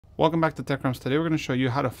Welcome back to TechCrumbs. Today we're going to show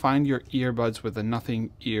you how to find your earbuds with the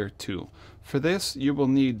Nothing Ear 2. For this, you will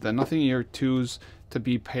need the Nothing Ear 2s to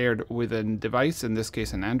be paired with a device, in this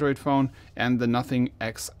case an Android phone, and the Nothing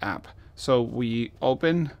X app. So we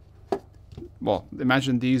open, well,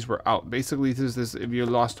 imagine these were out. Basically, this is if you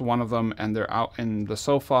lost one of them and they're out in the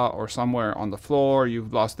sofa or somewhere on the floor,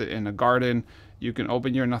 you've lost it in a garden, you can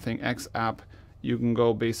open your Nothing X app. You can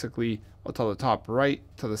go basically to the top right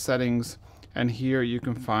to the settings, and here you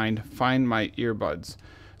can find my earbuds.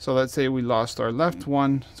 So let's say we lost our left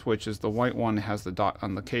one, which is the white one, it has the dot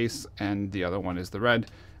on the case, and the other one is the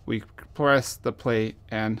red. We press the play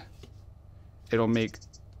and it'll make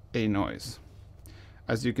a noise.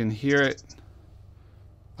 As you can hear it,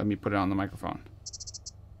 let me put it on the microphone.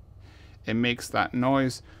 It makes that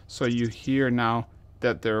noise, so you hear now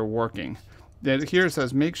that they're working. Then here it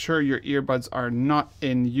says, make sure your earbuds are not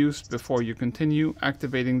in use before you continue.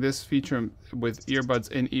 Activating this feature with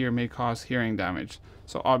earbuds in ear may cause hearing damage.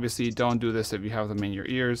 So obviously don't do this if you have them in your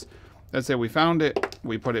ears. Let's say we found it,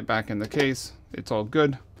 we put it back in the case, it's all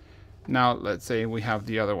good. Now let's say we have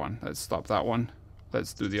the other one. Let's stop that one.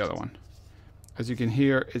 Let's do the other one. As you can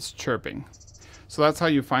hear, it's chirping. So that's how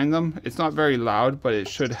you find them. It's not very loud, but it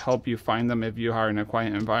should help you find them if you are in a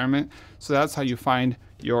quiet environment. So that's how you find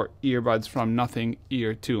your earbuds from Nothing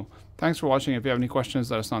Ear 2. Thanks for watching. If you have any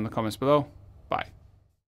questions, let us know in the comments below. Bye.